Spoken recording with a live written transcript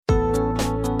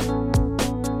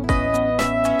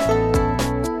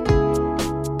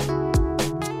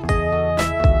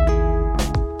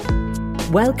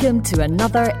Welcome to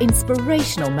another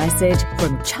inspirational message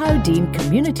from Chowdean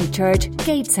Community Church,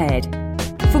 Gateshead.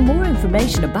 For more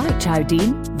information about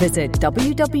Chowdean, visit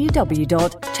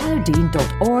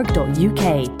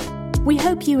www.chowdean.org.uk. We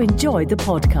hope you enjoy the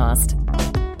podcast.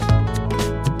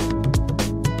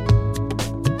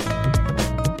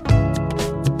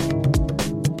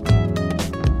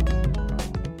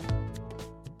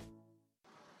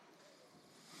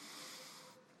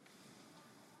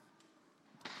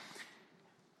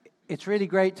 It's really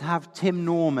great to have Tim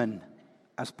Norman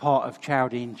as part of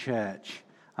Chowdean Church.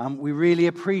 We really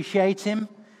appreciate him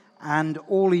and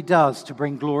all he does to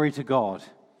bring glory to God.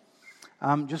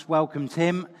 Just welcome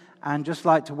Tim, and just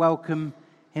like to welcome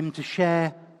him to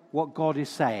share what God is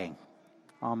saying.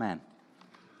 Amen.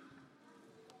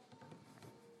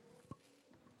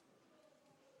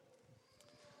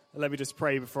 Let me just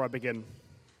pray before I begin.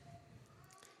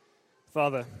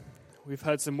 Father, we've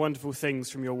heard some wonderful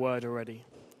things from your word already.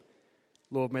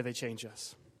 Lord, may they change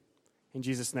us. In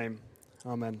Jesus' name,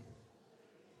 amen.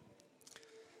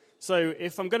 So,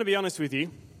 if I'm going to be honest with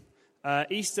you,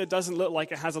 Easter doesn't look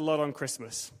like it has a lot on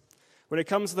Christmas. When it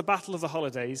comes to the battle of the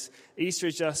holidays, Easter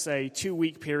is just a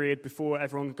 2-week period before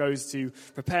everyone goes to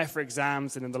prepare for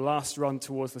exams and in the last run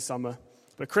towards the summer.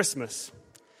 But Christmas,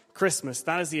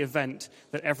 that is the event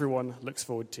that everyone looks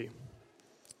forward to.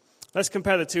 Let's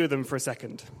compare the two of them for a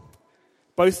second.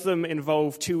 Both of them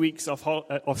involve 2 weeks off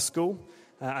school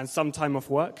and some time off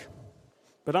work.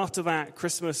 But after that,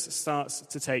 Christmas starts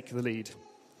to take the lead.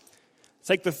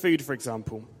 Take the food, for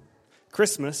example.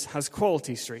 Christmas has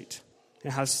Quality Street.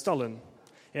 It has Stollen.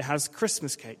 It has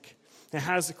Christmas cake. It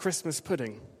has Christmas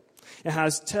pudding. It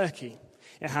has turkey.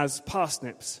 It has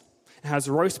parsnips. It has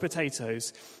roast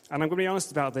potatoes. And I'm going to be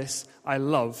honest about this, I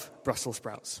love Brussels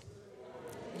sprouts.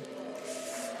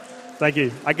 Thank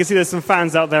you. I can see there's some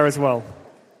fans out there as well.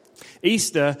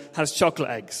 Easter has chocolate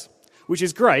eggs, which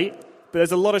is great, but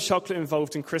there's a lot of chocolate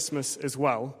involved in Christmas as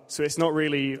well, so it's not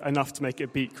really enough to make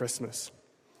it beat Christmas.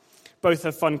 Both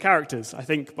have fun characters. I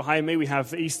think behind me we have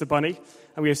the Easter Bunny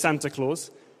and we have Santa Claus,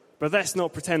 but let's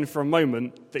not pretend for a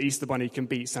moment that Easter Bunny can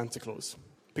beat Santa Claus.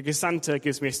 Because Santa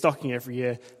gives me a stocking every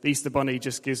year, the Easter Bunny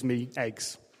just gives me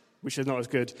eggs, which is not as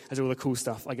good as all the cool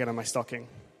stuff I get on my stocking.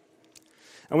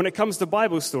 And when it comes to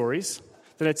Bible stories,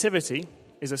 the Nativity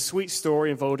is a sweet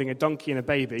story involving a donkey and a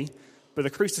baby, but the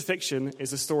crucifixion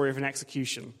is a story of an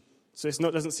execution. So it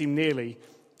doesn't seem nearly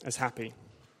as happy.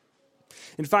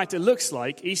 In fact, it looks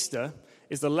like Easter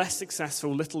is the less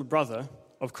successful little brother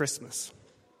of Christmas.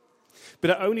 But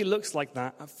it only looks like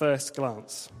that at first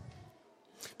glance.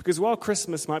 Because while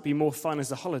Christmas might be more fun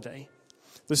as a holiday,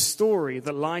 the story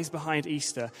that lies behind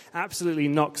Easter absolutely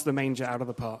knocks the manger out of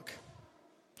the park.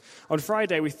 On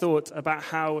Friday, we thought about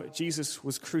how Jesus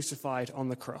was crucified on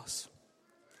the cross.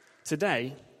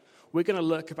 Today, we're going to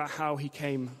look about how he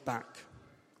came back.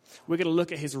 We're going to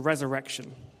look at his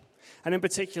resurrection. And in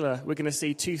particular, we're going to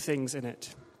see two things in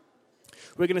it.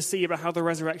 We're going to see about how the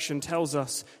resurrection tells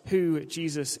us who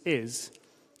Jesus is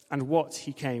and what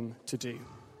he came to do.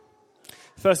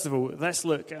 First of all, let's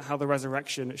look at how the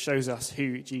resurrection shows us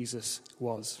who Jesus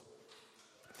was.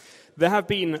 There have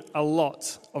been a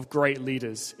lot of great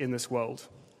leaders in this world.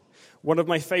 One of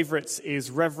my favorites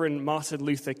is Reverend Martin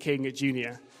Luther King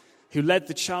Jr., who led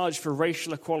the charge for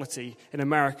racial equality in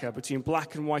America between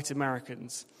black and white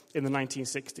Americans in the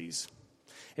 1960s.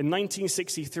 In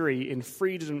 1963, in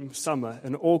Freedom Summer,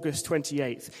 on August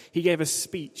 28th, he gave a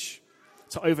speech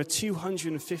to over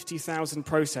 250,000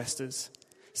 protesters,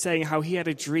 saying how he had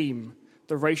a dream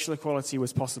that racial equality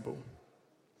was possible.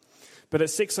 But at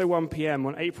 6:01 p.m.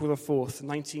 on April the 4th,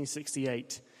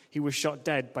 1968, he was shot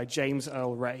dead by James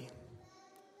Earl Ray.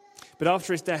 But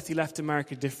after his death, he left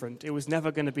America different. It was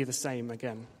never going to be the same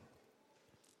again.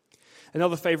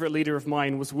 Another favorite leader of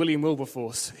mine was William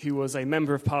Wilberforce, who was a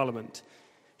member of Parliament.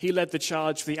 He led the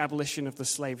charge for the abolition of the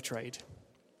slave trade.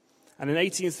 And in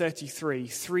 1833,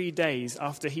 3 days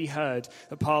after he heard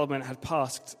that Parliament had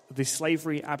passed the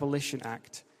Slavery Abolition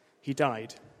Act, he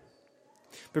died.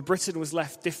 But Britain was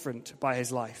left different by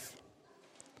his life.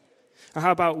 And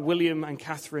how about William and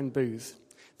Catherine Booth?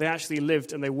 They actually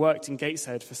lived and they worked in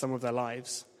Gateshead for some of their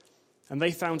lives. And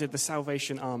they founded the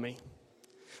Salvation Army,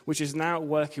 which is now at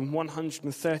work in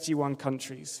 131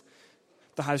 countries,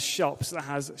 that has shops, that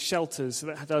has shelters,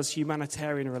 that does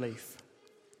humanitarian relief.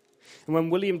 And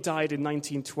when William died in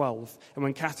 1912, and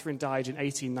when Catherine died in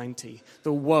 1890,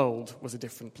 the world was a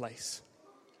different place.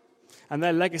 And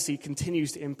their legacy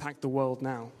continues to impact the world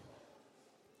now.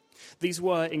 These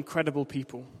were incredible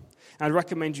people, and I'd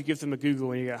recommend you give them a Google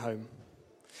when you get home.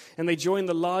 And they join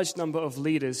the large number of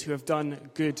leaders who have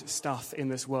done good stuff in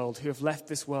this world, who have left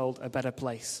this world a better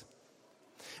place.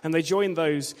 And they join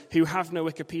those who have no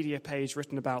Wikipedia page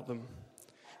written about them,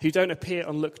 who don't appear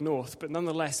on Look North, but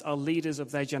nonetheless are leaders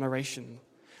of their generation,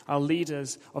 are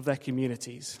leaders of their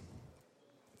communities.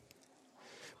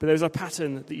 But there's a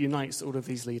pattern that unites all of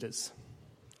these leaders.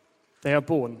 They are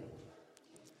born,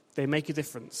 they make a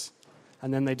difference,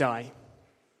 and then they die.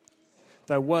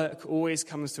 Their work always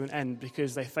comes to an end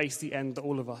because they face the end that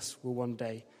all of us will one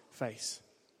day face.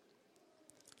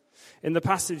 In the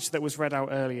passage that was read out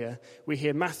earlier, we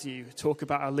hear Matthew talk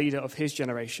about a leader of his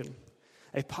generation,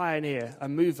 a pioneer, a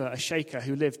mover, a shaker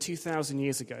who lived 2,000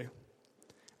 years ago.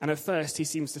 And at first, he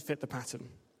seems to fit the pattern.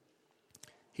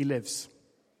 He lives.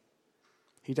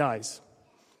 He dies.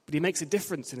 But he makes a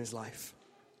difference in his life.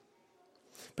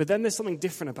 But then there's something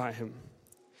different about him.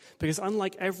 Because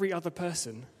unlike every other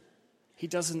person, he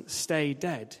doesn't stay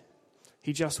dead.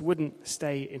 He just wouldn't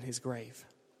stay in his grave.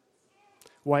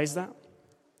 Why is that?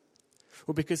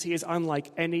 Well, because he is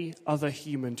unlike any other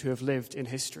human to have lived in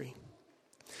history.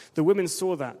 The women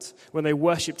saw that when they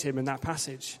worshipped him in that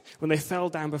passage, when they fell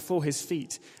down before his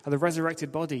feet at the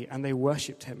resurrected body and they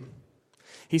worshipped him.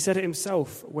 He said it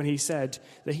himself when he said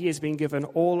that he has been given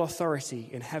all authority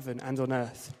in heaven and on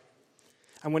earth.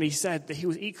 And when he said that he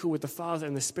was equal with the Father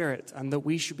and the Spirit and that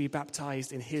we should be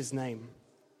baptized in his name.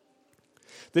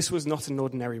 This was not an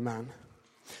ordinary man.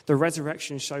 The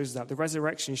resurrection shows that. The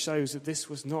resurrection shows that this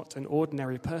was not an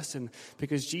ordinary person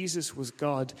because Jesus was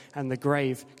God and the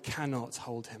grave cannot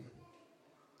hold him.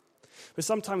 But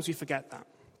sometimes we forget that.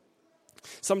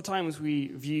 Sometimes we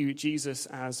view Jesus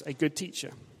as a good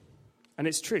teacher. And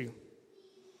it's true.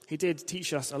 He did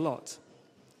teach us a lot.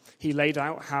 He laid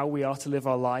out how we are to live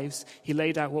our lives. He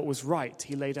laid out what was right.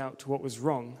 He laid out what was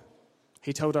wrong.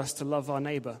 He told us to love our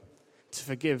neighbor, to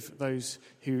forgive those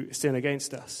who sin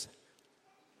against us.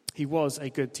 He was a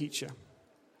good teacher.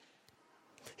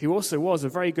 He also was a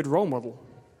very good role model.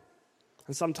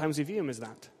 And sometimes we view him as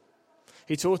that.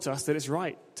 He taught us that it's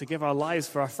right to give our lives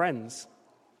for our friends.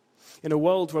 In a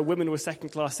world where women were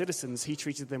second-class citizens, he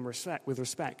treated them with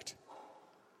respect.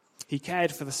 He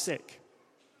cared for the sick.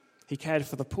 He cared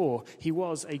for the poor. He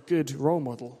was a good role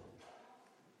model.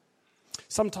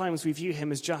 Sometimes we view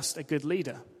him as just a good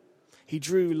leader. He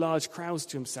drew large crowds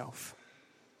to himself.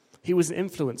 He was an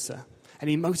influencer. And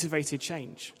he motivated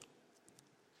change.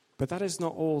 But that is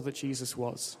not all that Jesus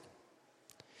was.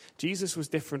 Jesus was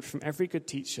different from every good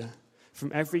teacher,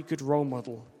 from every good role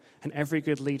model, and every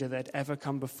good leader that had ever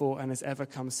come before and has ever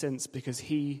come since, because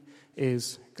he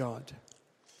is God.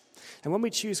 And when we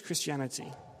choose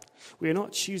Christianity, we are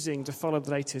not choosing to follow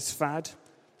the latest fad,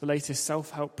 the latest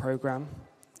self-help program,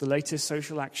 the latest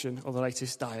social action, or the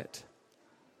latest diet.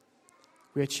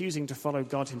 We are choosing to follow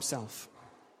God himself.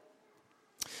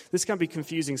 This can be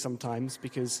confusing sometimes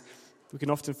because we can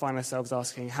often find ourselves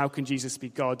asking, how can Jesus be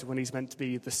God when he's meant to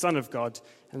be the Son of God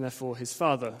and therefore his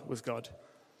Father was God?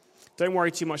 Don't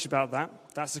worry too much about that.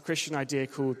 That's a Christian idea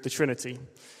called the Trinity,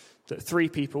 that three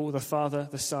people, the Father,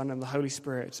 the Son, and the Holy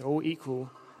Spirit, are all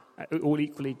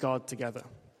equally God together.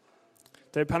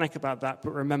 Don't panic about that,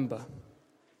 but remember,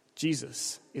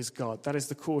 Jesus is God. That is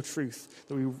the core truth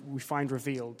that we find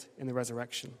revealed in the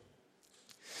resurrection.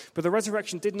 But the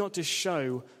resurrection did not just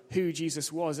show who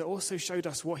Jesus was, it also showed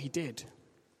us what he did.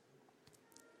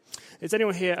 Is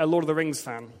anyone here a Lord of the Rings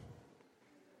fan?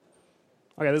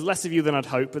 Okay, there's less of you than I'd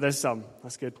hope, but there's some.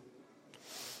 That's good.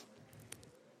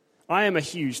 I am a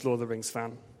huge Lord of the Rings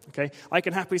fan. Okay, I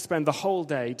can happily spend the whole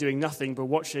day doing nothing but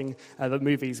watching the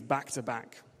movies back to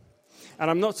back. And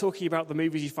I'm not talking about the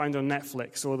movies you find on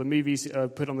Netflix or the movies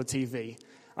put on the TV.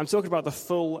 I'm talking about the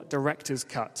full director's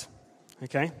cut.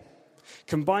 Okay?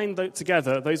 Combined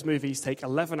together, those movies take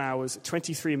 11 hours,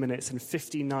 23 minutes, and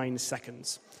 59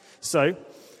 seconds. So,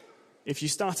 if you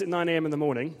start at 9 a.m. in the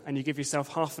morning and you give yourself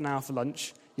half an hour for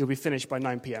lunch, you'll be finished by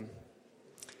 9 p.m.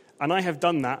 And I have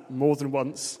done that more than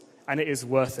once, and it is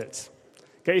worth it.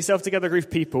 Get yourself together, a group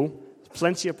of people,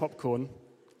 plenty of popcorn,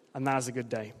 and that is a good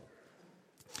day.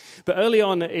 But early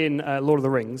on in Lord of the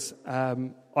Rings,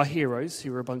 our heroes,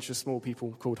 who are a bunch of small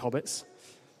people called hobbits,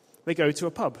 they go to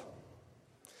a pub.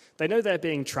 They know they're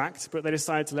being tracked, but they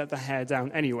decide to let their hair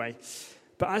down anyway.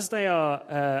 But as they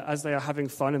are having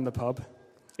fun in the pub,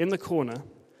 in the corner,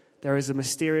 there is a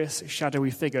mysterious,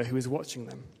 shadowy figure who is watching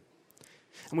them.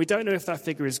 And we don't know if that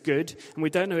figure is good, and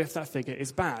we don't know if that figure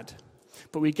is bad.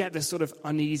 But we get this sort of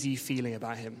uneasy feeling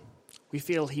about him. We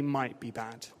feel he might be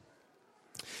bad.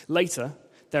 Later,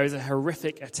 there is a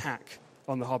horrific attack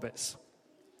on the hobbits.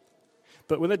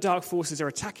 But when the dark forces are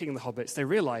attacking the hobbits, they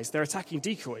realize they're attacking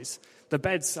decoys. The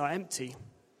beds are empty,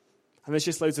 and there's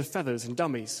just loads of feathers and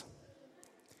dummies.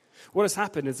 What has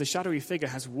happened is the shadowy figure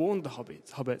has warned the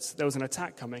hobbits there was an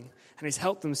attack coming, and he's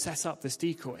helped them set up this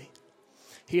decoy.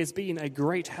 He has been a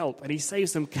great help, and he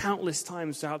saves them countless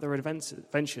times throughout their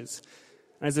adventures,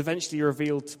 and is eventually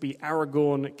revealed to be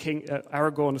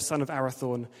Aragorn, son of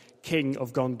Arathorn, king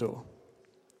of Gondor.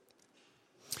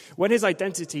 When his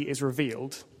identity is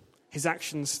revealed, his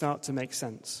actions start to make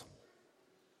sense.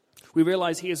 We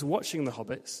realize he is watching the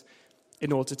hobbits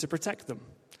in order to protect them,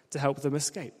 to help them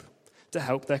escape, to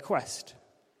help their quest.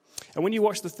 And when you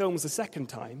watch the films the second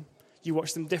time, you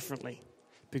watch them differently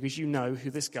because you know who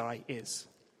this guy is.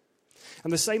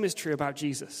 And the same is true about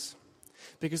Jesus,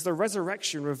 because the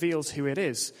resurrection reveals who it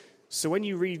is. So when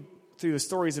you read through the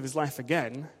stories of his life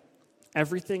again,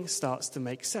 everything starts to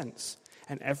make sense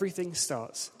and everything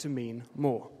starts to mean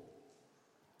more.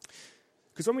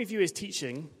 Because when we view his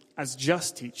teaching as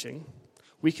just teaching,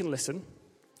 we can listen,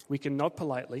 we can nod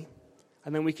politely,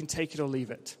 and then we can take it or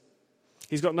leave it.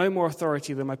 He's got no more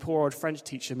authority than my poor old French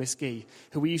teacher, Miss Guy,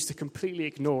 who we used to completely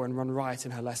ignore and run riot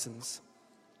in her lessons.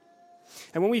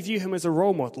 And when we view him as a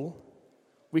role model,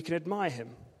 we can admire him.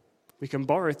 We can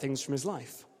borrow things from his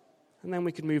life, and then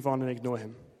we can move on and ignore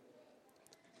him.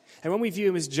 And when we view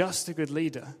him as just a good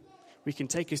leader, we can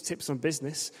take his tips on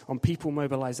business, on people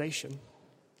mobilization,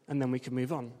 and then we can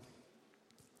move on.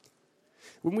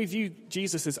 When we view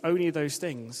Jesus as only those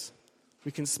things,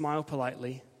 we can smile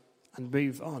politely and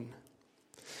move on.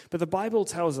 But the Bible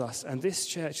tells us, and this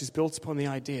church is built upon the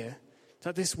idea,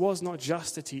 that this was not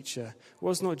just a teacher,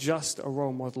 was not just a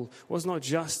role model, was not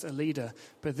just a leader,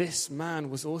 but this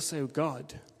man was also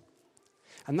God.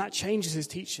 And that changes his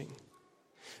teaching,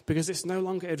 because it's no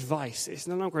longer advice, it's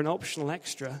no longer an optional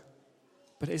extra,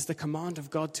 but it's the command of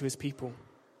God to his people.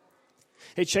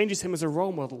 It changes him as a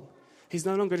role model. He's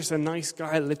no longer just a nice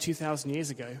guy that lived 2,000 years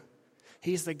ago.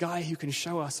 He's the guy who can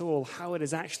show us all how it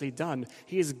is actually done.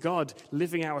 He is God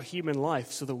living our human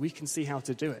life so that we can see how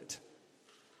to do it.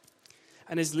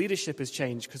 And his leadership has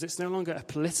changed because it's no longer a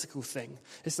political thing.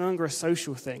 It's no longer a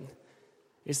social thing.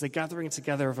 It's the gathering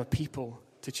together of a people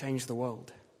to change the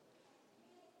world.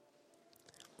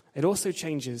 It also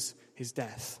changes his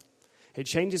death. It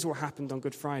changes what happened on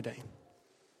Good Friday.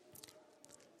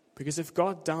 Because if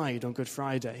God died on Good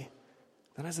Friday,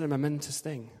 that is a momentous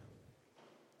thing.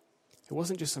 It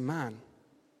wasn't just a man.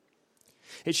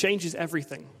 It changes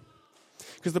everything.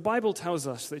 Because the Bible tells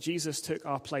us that Jesus took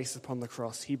our place upon the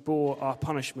cross. He bore our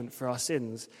punishment for our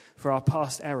sins, for our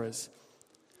past errors,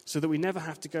 so that we never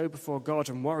have to go before God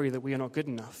and worry that we are not good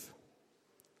enough.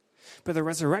 But the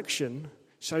resurrection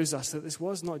shows us that this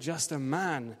was not just a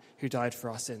man who died for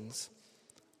our sins.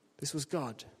 This was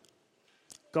God.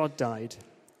 God died.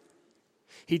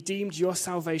 He deemed your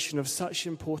salvation of such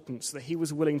importance that he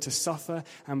was willing to suffer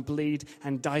and bleed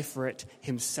and die for it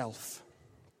himself.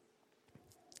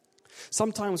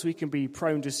 Sometimes we can be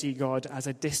prone to see God as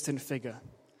a distant figure,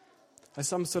 as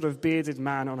some sort of bearded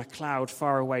man on a cloud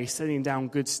far away, sending down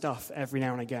good stuff every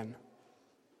now and again.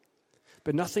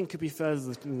 But nothing could be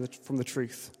further from the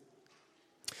truth,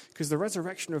 because the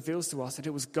resurrection reveals to us that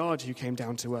it was God who came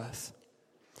down to earth.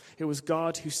 It was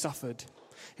God who suffered.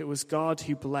 It was God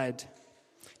who bled.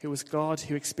 It was God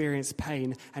who experienced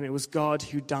pain, and it was God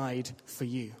who died for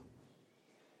you.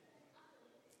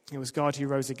 It was God who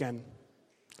rose again,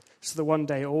 so that one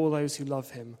day all those who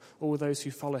love him, all those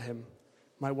who follow him,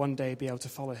 might one day be able to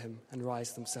follow him and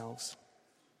rise themselves.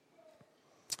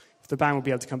 If the band will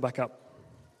be able to come back up.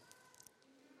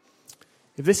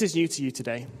 If this is new to you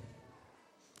today,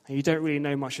 and you don't really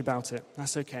know much about it,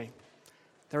 that's okay.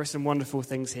 There are some wonderful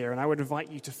things here, and I would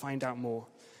invite you to find out more.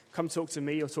 Come talk to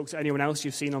me or talk to anyone else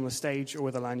you've seen on the stage or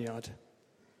with a lanyard.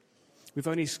 We've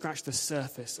only scratched the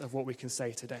surface of what we can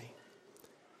say today.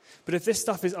 But if this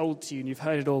stuff is old to you and you've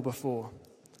heard it all before,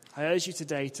 I urge you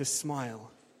today to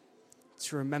smile,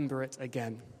 to remember it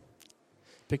again.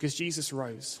 Because Jesus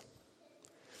rose.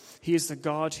 He is the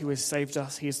God who has saved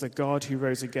us. He is the God who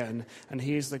rose again. And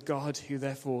he is the God who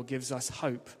therefore gives us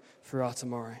hope for our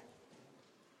tomorrow.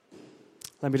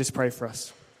 Let me just pray for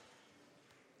us.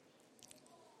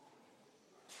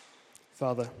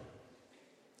 Father,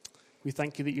 we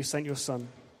thank you that you sent your Son,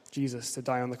 Jesus, to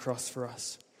die on the cross for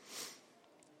us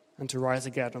and to rise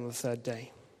again on the third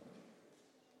day.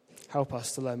 Help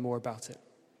us to learn more about it.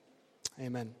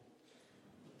 Amen.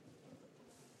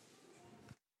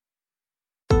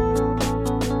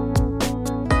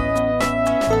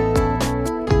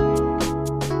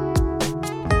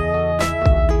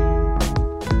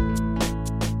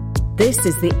 This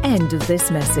is the end of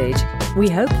this message. We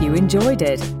hope you enjoyed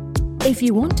it. If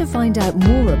you want to find out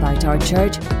more about our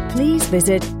church, please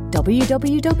visit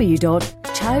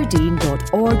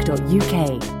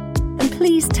www.chowdean.org.uk. And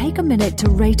please take a minute to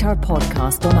rate our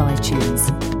podcast on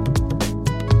iTunes.